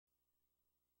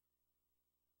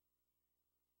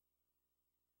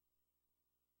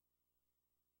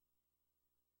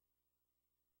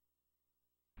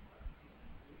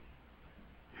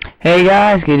Hey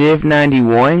guys,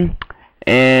 KDF91,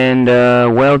 and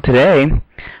well, today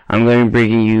I'm going to be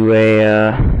bringing you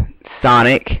a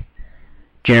Sonic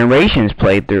Generations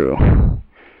playthrough,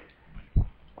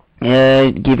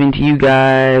 given to you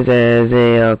guys as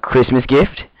a Christmas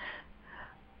gift.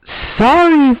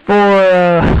 Sorry for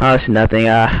us, nothing.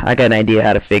 I got an idea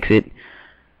how to fix it.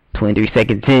 23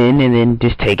 seconds in, and then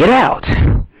just take it out.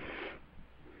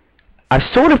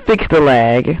 I sort of fixed the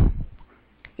lag.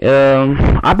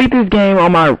 I beat this game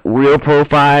on my real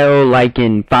profile like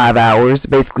in 5 hours,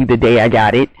 basically the day I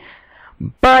got it.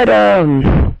 But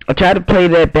I tried to play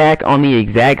that back on the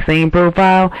exact same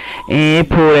profile, and it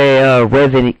put a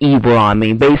Resident Evil on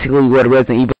me. Basically, what a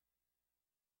Resident Evil.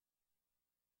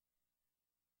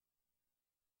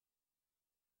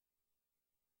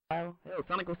 Hell,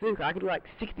 Sonic 06, I could do like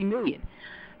 60 million.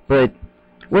 But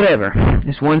whatever.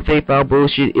 This one save file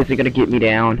bullshit isn't gonna get me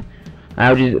down.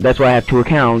 That's why I have two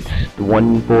accounts,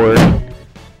 one for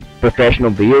professional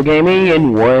video gaming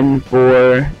and one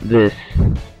for this.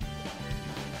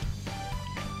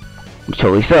 Which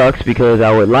totally sucks because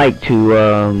I would like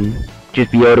to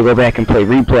just be able to go back and play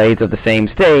replays of the same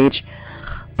stage,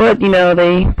 but you know,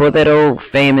 they put that old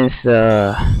famous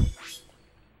there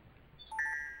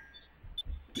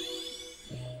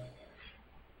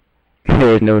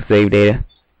is no save data.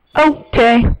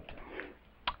 Okay.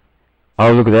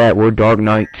 Oh, look at that, we're Dark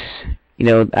Knights. You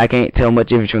know, I can't tell much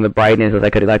difference from the brightness as I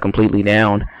cut it like completely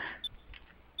down.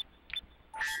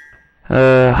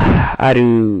 I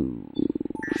do...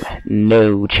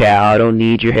 No, chow, I don't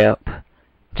need your help.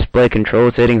 Display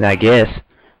control settings, I guess.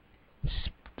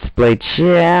 Display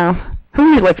chow. Who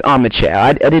really likes Armor Chow?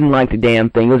 I didn't like the damn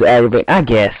thing, it was aggravating, I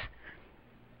guess.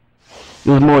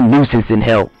 It was more nuisance than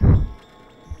help.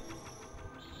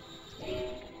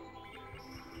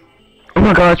 Oh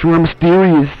my gosh, we're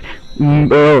mysterious.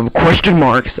 Question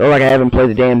marks. Oh, like I haven't played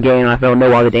the damn game and I don't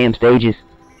know all the damn stages.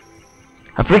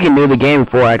 I freaking knew the game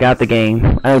before I got the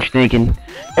game. I was thinking,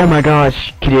 oh my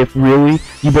gosh, Kidif, really?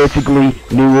 You basically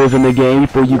knew what was in the game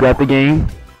before you got the game?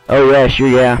 Oh yeah, sure,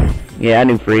 yeah. Yeah, I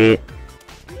knew for it.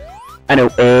 I know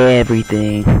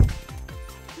everything.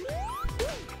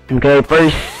 Okay,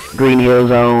 first Green Hill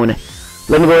Zone.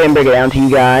 Let me go ahead and break it down to you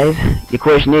guys. Your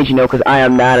question is, you know, because I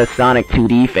am not a Sonic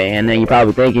 2D fan, and you're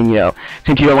probably thinking, you know,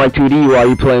 since you don't like 2D, why are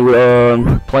you playing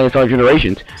with, playing Sonic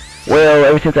Generations? Well,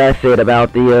 ever since I said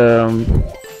about the,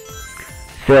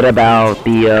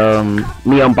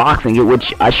 me unboxing it,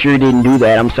 which I sure didn't do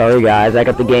that. I'm sorry, guys. I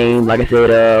got the game, like I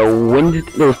said, Wednesday,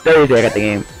 it was Thursday I got the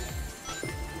game.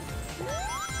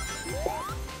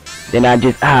 Then I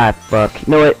just, fuck.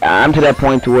 You know what, I'm to that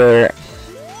point to where,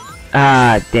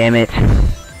 damn it.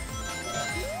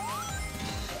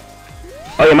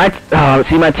 Oh yeah,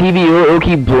 see my TV, it'll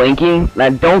keep blinking. I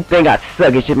don't think I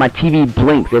suck, it's just my TV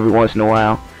blinks every once in a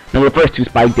while. Now the first two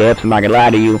spike depths, I'm not gonna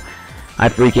lie to you. I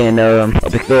freaking,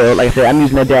 like I said, I'm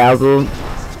using a dazzle.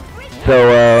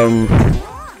 So,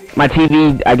 my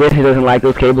TV, I guess it doesn't like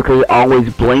those cables because it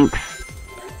always blinks.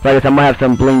 So I guess I'm gonna have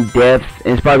some blink depths,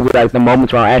 and it's probably like the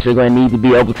moments where I'm actually gonna need to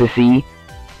be able to see.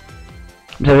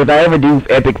 So if I ever do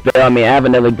epic fail, I mean, I have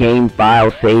another game file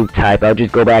save type. I'll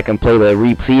just go back and play the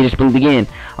replay. See, just blinked again.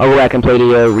 I'll go back and play the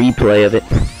replay of it.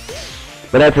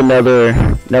 But that's another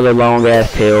long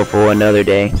ass tale for another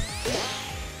day.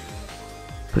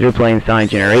 Cause we're playing Sonic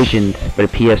Generations, but a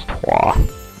PS3.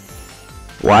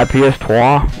 Why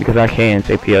PS3? Because I can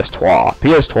say PS3.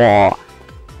 PS3.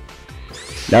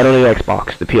 Not only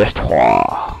Xbox, the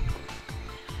PS3.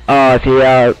 See,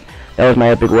 that was my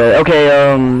epic way.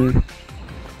 Okay,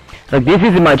 like, this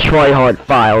isn't my try-hard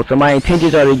file, so my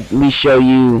intentions are to at least show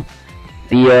you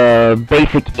the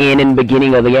basic end and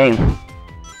beginning of the game.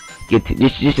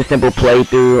 It's just a simple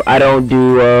playthrough. I don't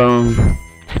do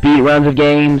speed runs of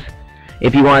games.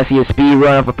 If you want to see a speed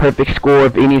run of a perfect score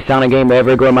of any Sonic game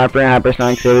ever, go to my friend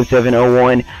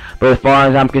Hypersonic7701. But as far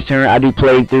as I'm concerned, I do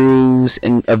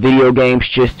playthroughs of video games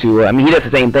just to. I mean, he does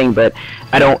the same thing, but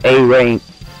I don't A-rank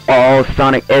all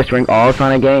Sonic, S-rank all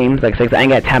Sonic games. Like I said, I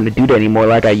ain't got time to do that anymore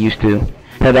like I used to.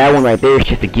 Now that one right there is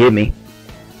just a gimme.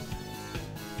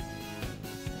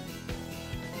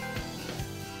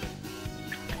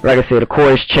 Like I said, of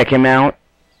course, check him out.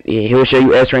 Yeah, he'll show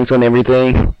you S-ranks on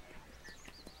everything.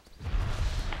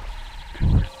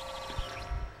 And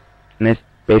that's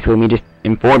basically me just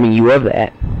informing you of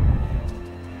that.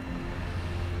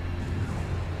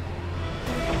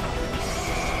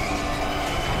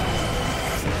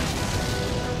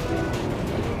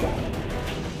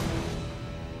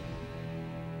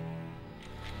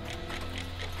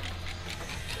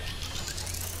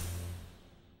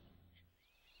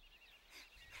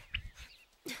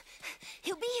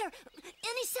 He'll be here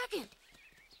any second.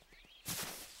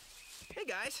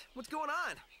 guys, what's going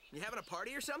on? You having a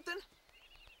party or something?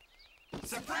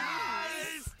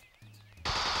 Surprise!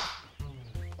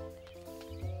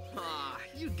 Aw,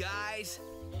 you guys.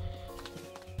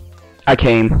 I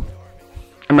came.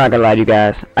 I'm not gonna lie to you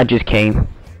guys. I just came.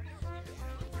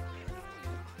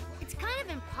 It's kind of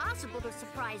impossible to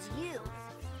surprise you.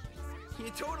 You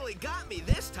totally got me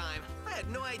this time. I had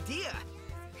no idea.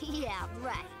 Yeah,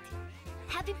 right.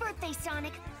 Happy birthday,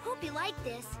 Sonic. Hope you like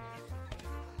this.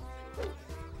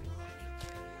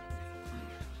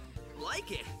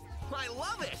 Like it? I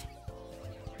love it.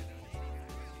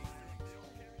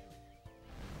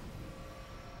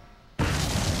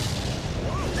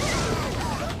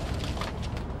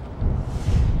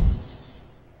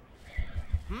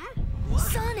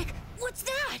 Sonic, what's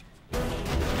that?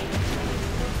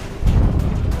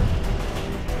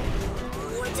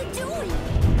 What's it doing?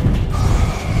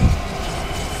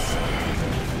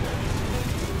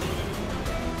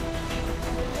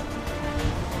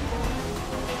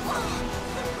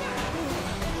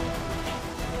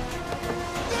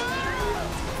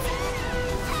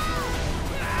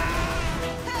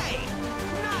 Hey,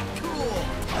 not cool.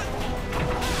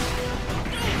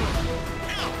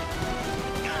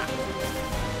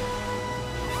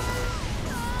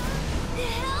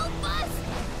 Help us!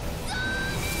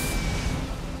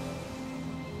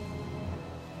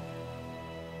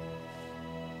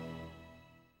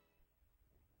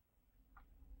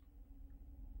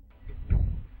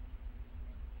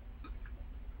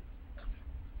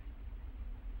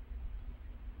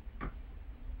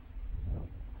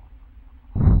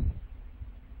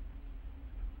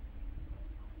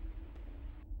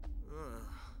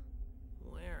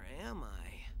 Where am I?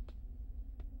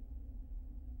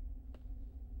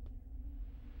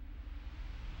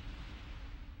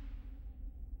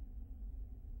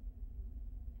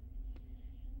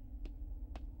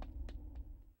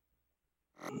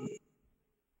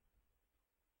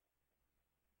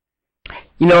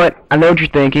 You know what? I know what you're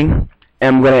thinking,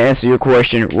 and I'm gonna answer your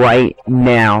question right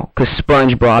now, cause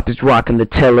SpongeBob is rocking the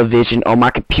television on my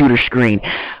computer screen.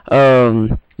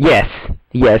 Yes,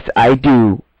 I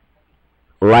do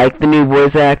like the new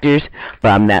voice actors, but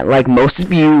I'm not like most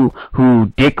of you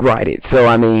who dick ride it. So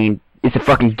I mean, it's a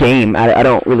fucking game. I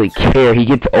don't really care. He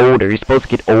gets older. He's supposed to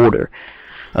get older.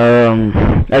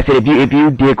 Like I said, if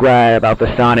you dick ride about the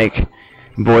Sonic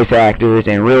voice actors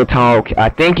and real talk, I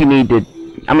think you need to,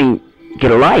 I mean,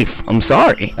 get a life. I'm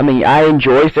sorry. I mean, I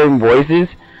enjoy certain voices,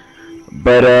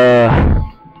 but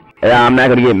I'm not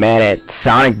gonna get mad at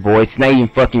Sonic voice. It's not even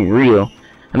fucking real.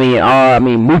 I mean,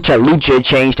 Mucha Lucha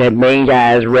changed that main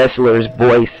guy's wrestler's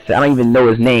voice. I don't even know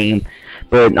his name,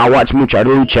 but I watched Mucha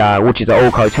Lucha, which is an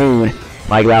old cartoon,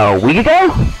 like about a week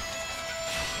ago.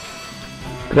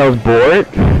 Cause I was bored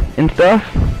and stuff.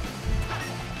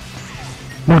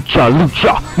 Mucha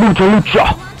Lucha,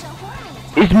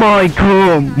 it's my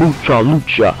turn, Mucha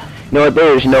Lucha. You know what?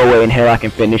 There's no way in hell I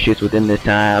can finish this within this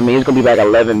time. I mean, it's gonna be like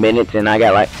 11 minutes, and I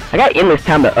got endless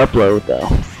time to upload though.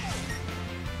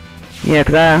 Yeah,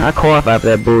 cause I qualify for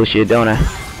that bullshit, don't I? I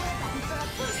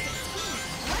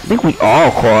think we all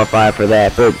qualify for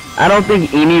that, but I don't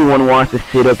think anyone wants to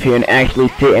sit up here and actually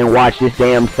sit and watch this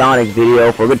damn Sonic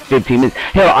video for a good 15 minutes.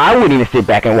 Hell, I wouldn't even sit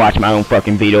back and watch my own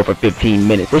fucking video for 15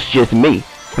 minutes. It's just me.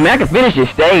 I mean, I can finish this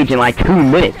stage in like 2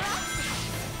 minutes.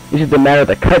 It's just a matter of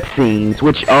the cutscenes,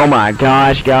 which, oh my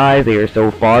gosh, guys, they are so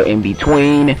far in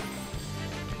between.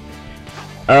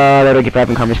 That'll get back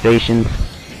in conversations.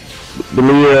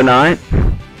 Believe it or not,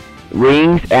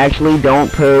 rings actually don't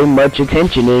pay much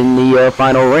attention in the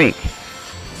final rank.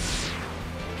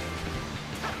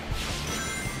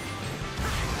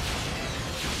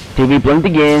 TV blinked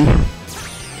again.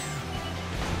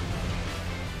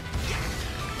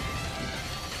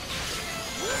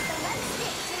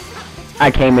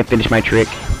 I came and finished my trick.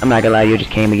 I'm not gonna lie to you, I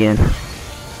just came again.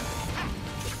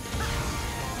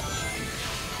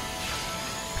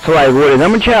 So like, what is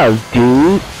I'm a child,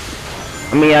 dude?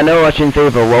 I mean, I know I shouldn't say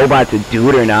if a robot's a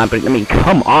dude or not, but I mean,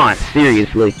 come on,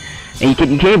 seriously. And you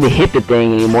can't even hit the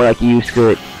thing anymore like you used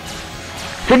to.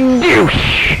 Seduce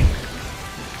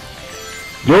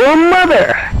your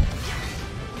mother.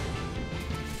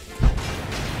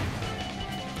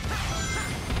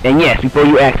 And yes, before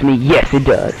you ask me, yes, it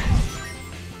does.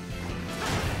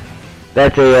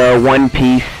 That's a One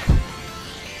Piece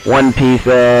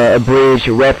abridged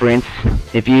reference.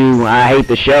 If you, I hate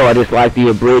the show, I just like the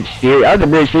abridged series. I like the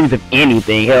abridged series of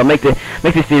anything. Hell, make the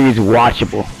series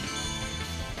watchable.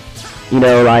 You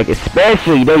know, like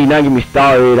especially, you know, you're not gonna be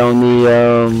started on the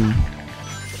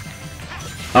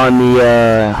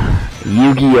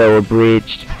Yu-Gi-Oh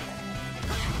abridged.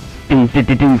 Ding ding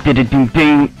ding ding ding ding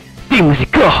ding.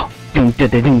 Music go.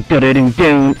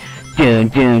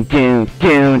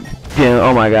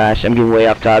 Oh my gosh, I'm getting way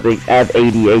off topic. I have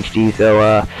ADHD,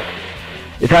 so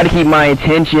it's hard to keep my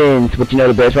attentions. But you know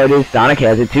the best part is Sonic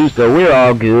has it too, so we're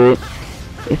all good.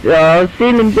 It's all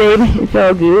sailing, baby. It's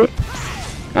all good.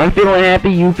 I'm feeling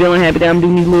happy. You feeling happy that I'm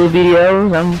doing these little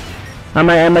videos? I'm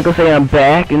not gonna say I'm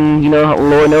back, and you know,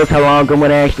 Lord knows how long I'm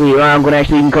gonna actually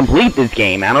even complete this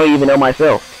game. I don't even know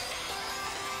myself.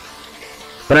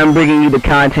 But I'm bringing you the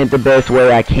content the best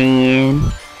way I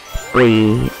can.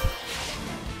 Free.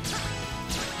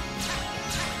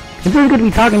 It's really good to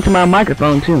be talking to my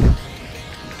microphone too.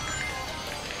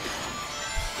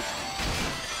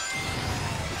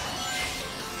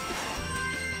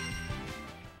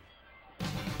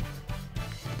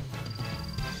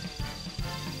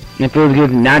 It feels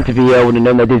good not to be able to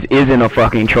know that this isn't a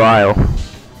fucking trial.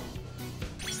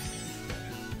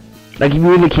 Like, you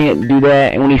really can't do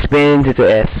that, and when he spins, it's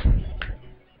a S.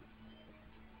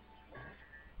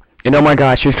 And oh my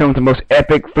gosh, you're showing the most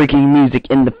epic freaking music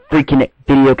in the freaking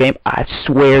video game. I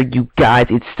swear, you guys,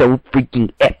 it's so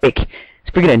freaking epic.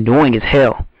 It's freaking annoying as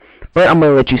hell. But I'm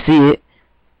gonna let you see it.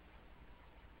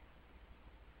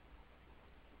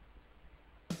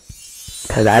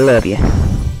 Cause I love you.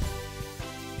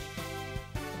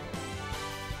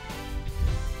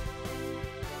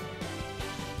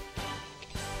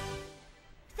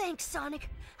 Thanks, Sonic.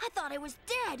 I thought I was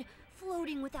dead,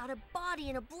 floating without a body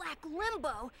in a black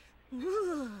limbo.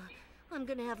 Ugh, I'm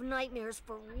gonna have nightmares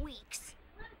for weeks.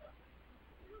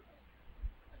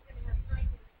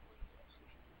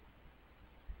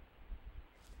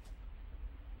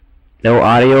 No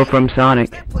audio from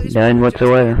Sonic. None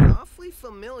whatsoever. Awfully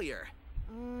familiar.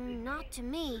 Not to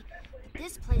me. But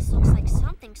this place looks like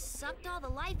something sucked all the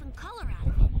life and color out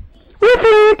of it.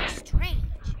 Woohoo! Strange.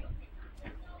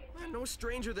 No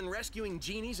stranger than rescuing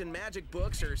genies in magic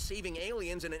books or saving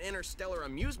aliens in an interstellar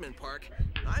amusement park.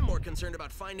 I'm more concerned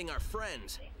about finding our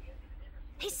friends.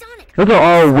 Hey, Sonic. Those are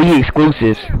all Wii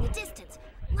exclusives. There in the distance,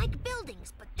 like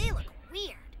buildings, but they look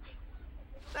weird.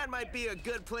 That might be a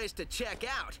good place to check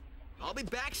out. I'll be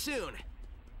back soon.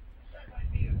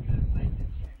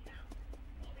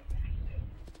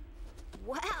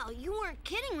 Wow, you weren't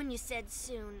kidding when you said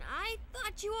soon. I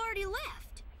thought you already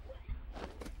left.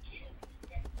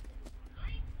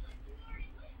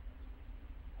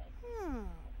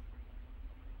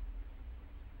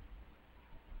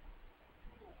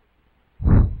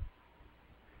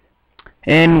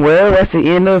 And well, that's the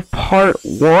end of part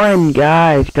 1,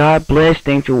 guys. God bless.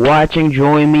 Thanks for watching.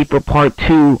 Join me for part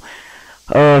 2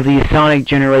 of the Sonic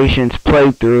Generations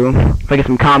playthrough. If I get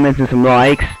some comments and some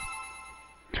likes,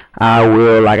 I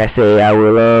will, like I say, I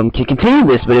will continue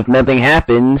this. But if nothing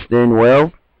happens, then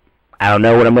well, I don't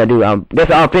know what I'm gonna do. I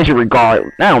guess I'll finish it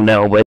regardless. I don't know, but